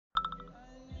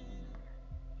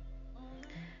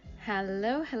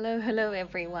Hello,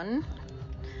 everyone.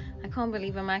 I can't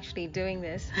believe I'm actually doing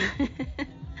this.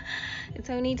 It's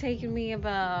only taken me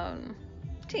about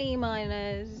T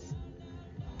minus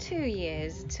 2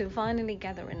 years to finally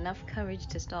gather enough courage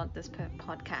to start this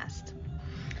podcast.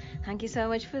 Thank you so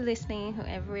much for listening,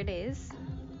 whoever it is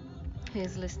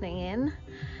who's listening in.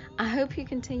 I hope you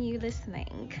continue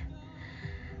listening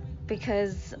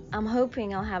because I'm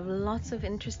hoping I'll have lots of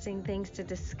interesting things to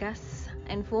discuss,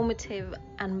 informative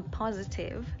and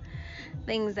positive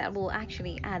things that will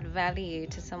actually add value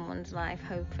to someone's life,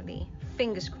 hopefully.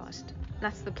 Fingers crossed.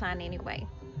 That's the plan anyway.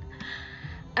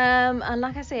 And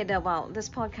like I said, this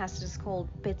podcast is called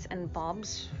Bits and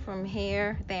Bobs, from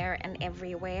here, there, and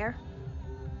everywhere.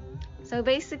 So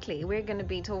basically, we're going to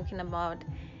be talking about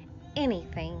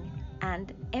anything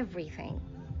and everything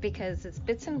because it's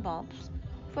bits and bobs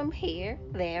from here,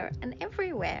 there, and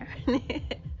everywhere.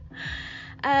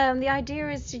 The idea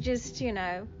is to just,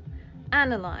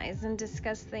 analyze and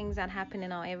discuss things that happen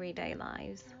in our everyday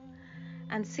lives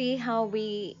and see how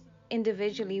we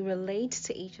individually relate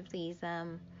to each of these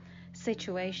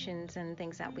situations and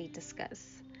things that we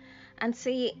discuss, and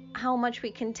see how much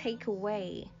we can take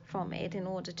away from it in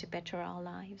order to better our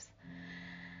lives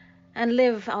and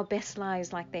live our best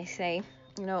lives, like they say,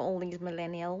 all these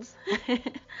millennials.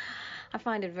 I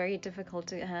find it very difficult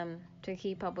to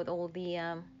keep up with all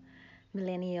the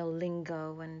millennial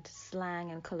lingo and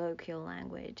slang and colloquial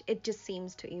language. It just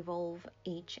seems to evolve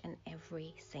each and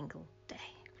every single day.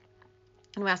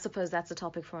 And I suppose that's a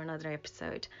topic for another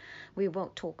episode. We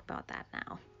won't talk about that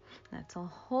now. That's a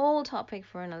whole topic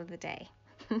for another day.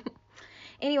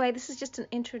 Anyway, this is just an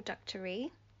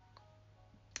introductory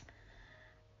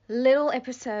little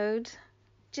episode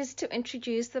just to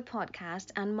introduce the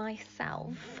podcast and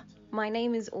myself. My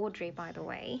name is Audrey, by the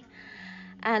way,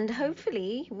 and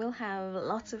hopefully we'll have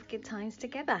lots of good times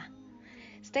together.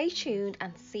 Stay tuned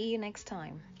and see you next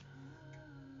time.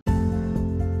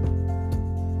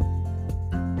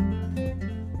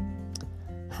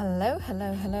 Hello,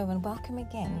 and welcome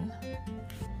again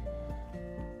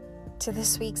to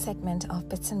this week's segment of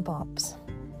Bits and Bobs.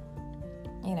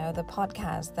 The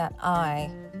podcast that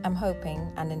I am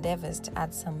hoping and endeavors to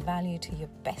add some value to your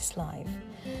best life,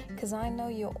 because I know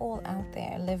you're all out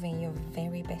there living your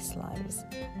very best lives.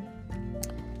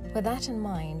 With that in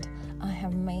mind, I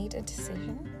have made a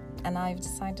decision, and I've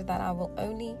decided that I will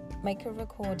only make a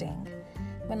recording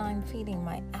when I'm feeling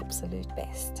my absolute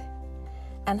best,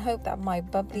 and hope that my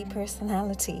bubbly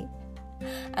personality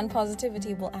and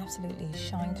positivity will absolutely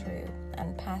shine through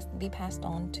and be passed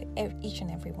on to each and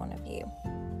every one of you.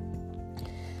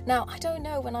 Now, I don't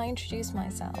know when I introduced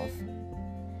myself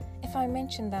if I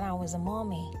mentioned that I was a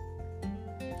mommy,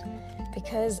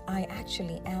 because I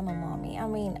actually am a mommy. I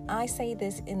mean, I say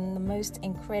this in the most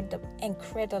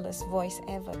incredulous voice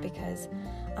ever because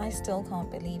I still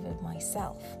can't believe it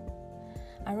myself.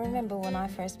 I remember when I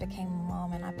first became a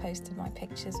mom and I posted my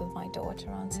pictures with my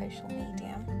daughter on social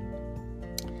media.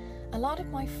 A lot of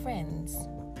my friends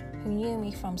who knew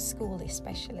me from school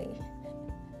especially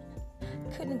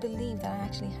couldn't believe that I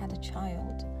actually had a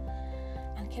child,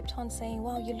 and kept on saying,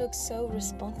 wow, you look so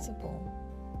responsible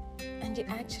and you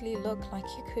actually look like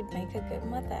you could make a good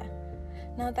mother.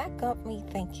 Now that got me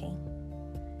thinking,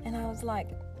 and I was like,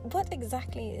 what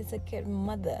exactly is a good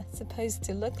mother supposed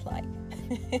to look like?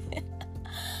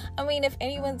 I mean, if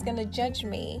anyone's going to judge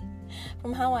me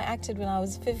from how I acted when I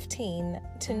was 15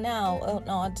 to now,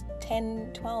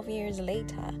 12 years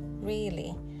later,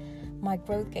 really, my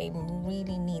growth game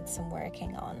really needs some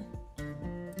working on.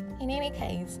 In any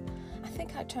case, I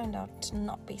think I turned out to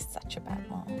not be such a bad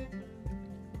mom.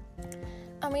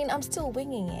 I mean, I'm still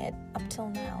winging it up till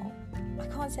now. I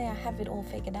can't say I have it all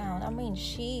figured out. I mean,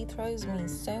 she throws me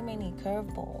so many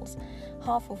curveballs,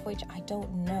 half of which I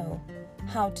don't know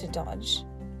how to dodge.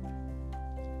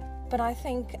 But I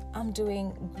think I'm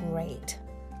doing great.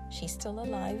 She's still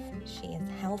alive. She is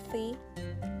healthy.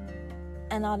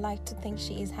 And I like to think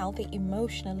she is healthy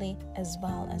emotionally as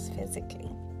well as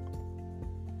physically.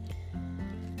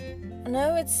 I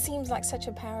know it seems like such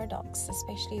a paradox,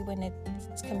 especially when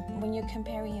you're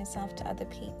comparing yourself to other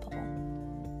people.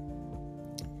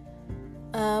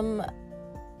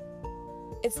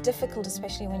 It's difficult,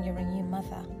 especially when you're a new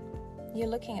mother. You're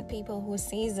looking at people who are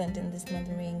seasoned in this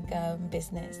mothering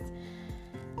business,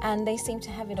 and they seem to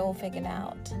have it all figured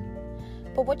out.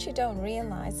 But what you don't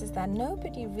realize is that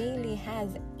nobody really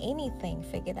has anything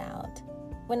figured out.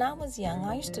 When I was young,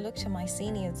 I used to look to my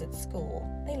seniors at school.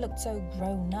 They looked so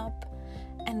grown up,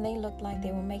 and they looked like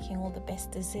they were making all the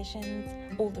best decisions,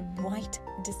 all the right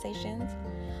decisions.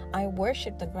 I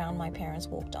worshipped the ground my parents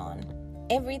walked on.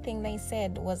 Everything they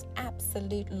said was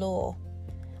absolute law.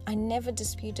 I never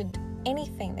disputed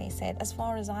anything they said. As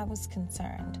far as I was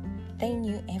concerned, they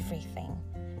knew everything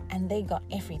and they got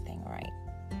everything right.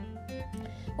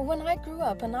 But when I grew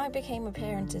up and I became a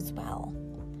parent as well,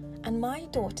 and my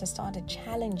daughter started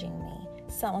challenging me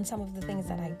on some of the things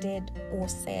that I did or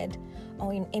said,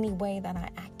 or in any way that I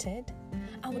acted,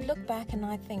 I would look back and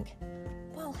I think,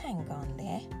 well, hang on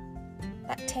there.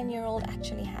 That 10-year-old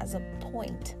actually has a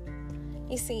point.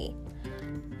 You see,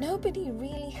 nobody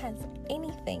really has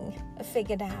anything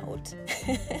figured out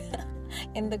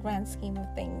in the grand scheme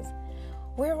of things.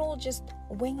 We're all just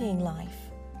winging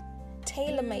life,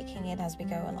 tailor-making it as we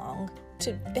go along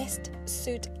to best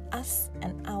suit us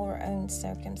and our own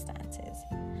circumstances.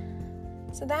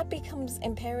 So that becomes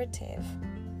imperative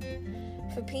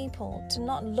for people to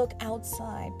not look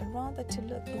outside, but rather to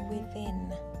look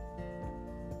within.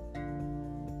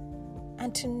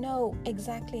 And to know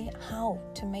exactly how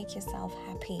to make yourself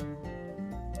happy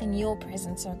in your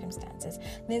present circumstances.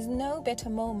 There's no better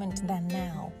moment than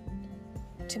now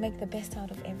to make the best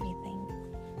out of everything.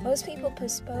 Most people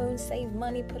postpone, save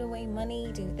money, put away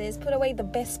money, do this, put away the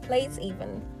best plates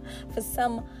even for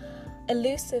some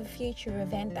elusive future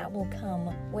event that will come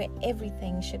where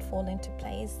everything should fall into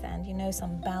place and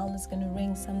some bell is going to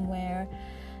ring somewhere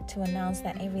to announce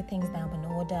that everything's now in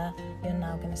order. You're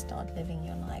now going to start living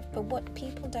your life. But what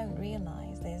people don't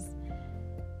realize is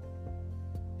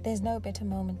there's no better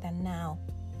moment than now.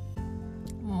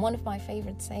 One of my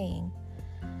favorite sayings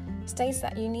states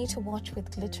that you need to watch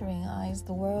with glittering eyes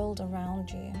the world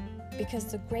around you, because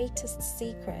the greatest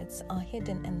secrets are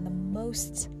hidden in the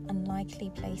most unlikely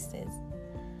places.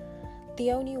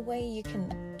 The only way you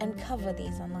can uncover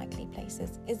these unlikely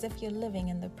places is if you're living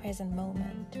in the present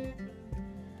moment.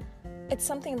 It's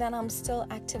something that I'm still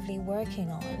actively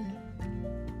working on.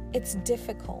 It's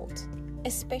difficult,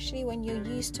 especially when you're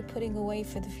used to putting away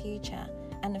for the future,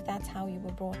 and if that's how you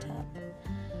were brought up.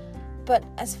 But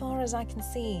as far as I can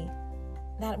see,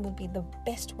 that would be the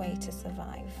best way to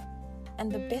survive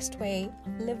and the best way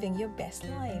of living your best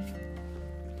life.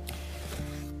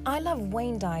 I love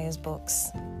Wayne Dyer's books.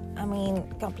 I mean,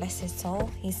 God bless his soul,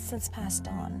 he's since passed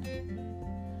on.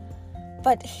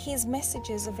 But his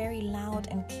messages are very loud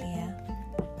and clear,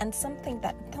 and some things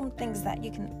that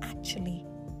you can actually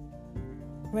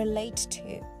relate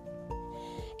to.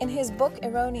 In his book,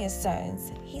 Erroneous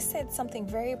Zones, he said something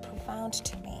very profound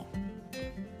to me.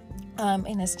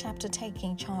 In his chapter,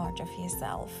 Taking Charge of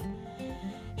Yourself.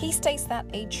 He states that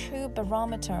a true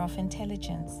barometer of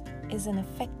intelligence is an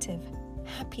effective,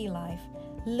 happy life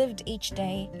lived each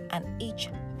day and each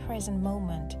present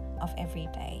moment of every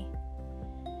day.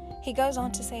 He goes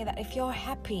on to say that if you're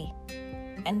happy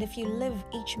and if you live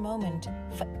each moment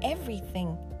for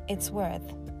everything it's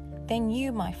worth, then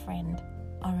you, my friend,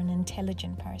 are an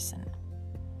intelligent person.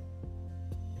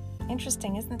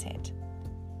 Interesting, isn't it?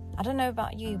 I don't know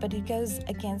about you, but it goes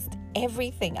against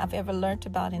everything I've ever learned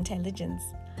about intelligence.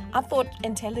 I thought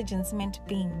intelligence meant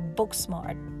being book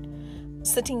smart,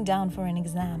 sitting down for an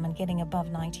exam and getting above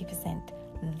 90%.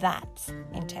 That's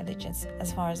intelligence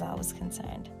as far as I was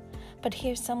concerned. But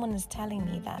here someone is telling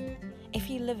me that if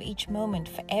you live each moment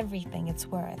for everything it's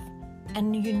worth,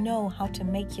 and you know how to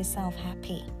make yourself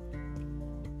happy,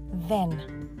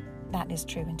 then that is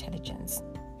true intelligence.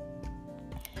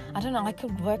 I don't know, I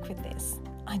could work with this.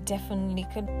 I definitely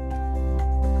could.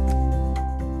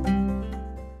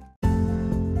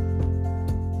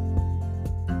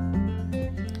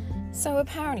 So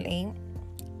apparently,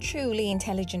 truly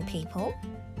intelligent people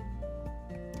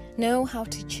know how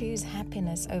to choose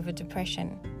happiness over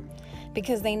depression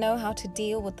because they know how to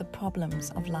deal with the problems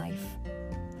of life.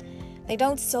 They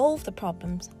don't solve the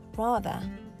problems, rather,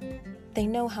 they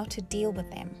know how to deal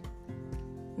with them.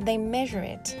 They measure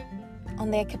it on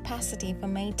their capacity for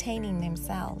maintaining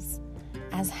themselves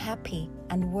as happy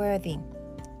and worthy,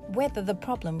 whether the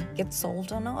problem gets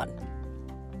solved or not.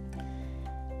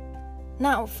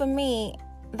 Now, for me,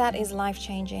 that is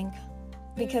life-changing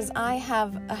because I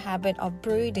have a habit of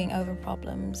brooding over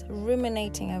problems,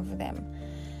 ruminating over them,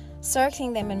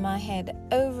 circling them in my head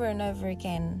over and over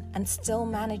again, and still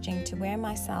managing to wear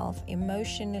myself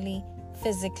emotionally,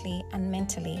 physically, and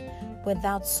mentally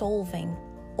without solving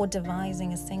or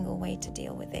devising a single way to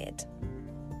deal with it.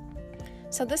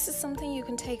 So this is something you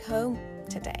can take home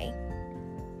today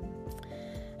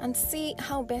and see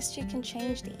how best you can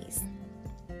change these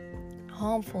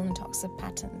harmful and toxic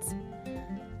patterns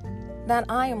that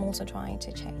I am also trying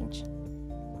to change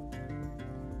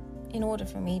in order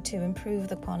for me to improve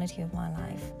the quality of my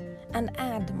life and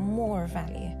add more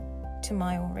value to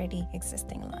my already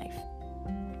existing life.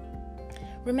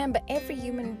 Remember, every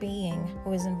human being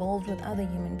who is involved with other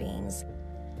human beings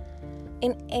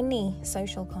in any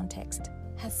social context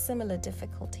has similar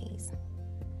difficulties.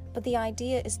 But the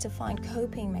idea is to find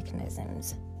coping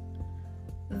mechanisms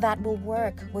that will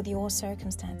work with your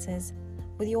circumstances,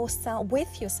 with your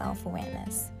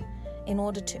self-awareness, in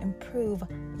order to improve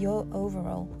your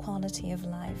overall quality of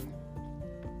life.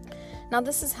 Now,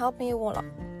 this has helped me a lot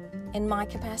in my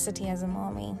capacity as a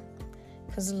mommy,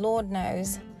 because Lord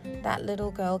knows that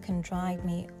little girl can drive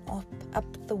me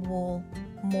up the wall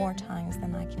more times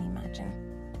than I can imagine,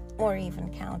 or even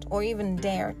count, or even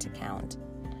dare to count.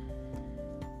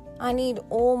 I need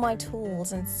all my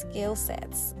tools and skill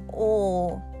sets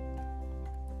all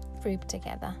grouped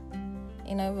together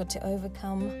in order to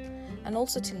overcome and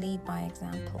also to lead by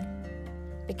example.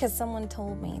 Because someone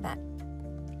told me that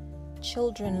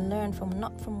children learn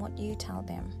not from what you tell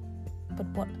them, but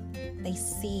what they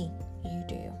see you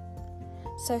do.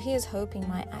 So here's hoping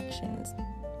my actions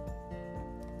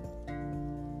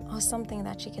are something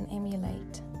that she can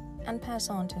emulate and pass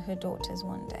on to her daughters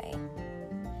one day.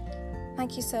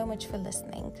 Thank you so much for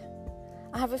listening.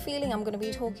 I have a feeling I'm going to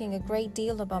be talking a great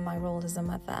deal about my role as a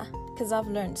mother, because I've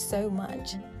learned so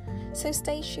much. So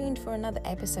stay tuned for another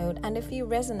episode, and if you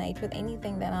resonate with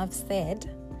anything that I've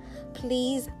said,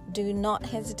 please do not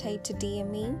hesitate to DM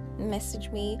me, message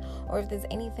me, or if there's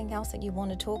anything else that you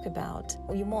want to talk about,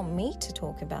 or you want me to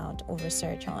talk about or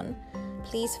research on,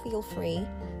 please feel free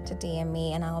to DM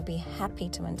me and I'll be happy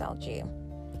to indulge you.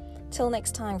 Till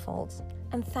next time, folks,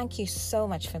 and thank you so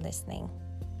much for listening.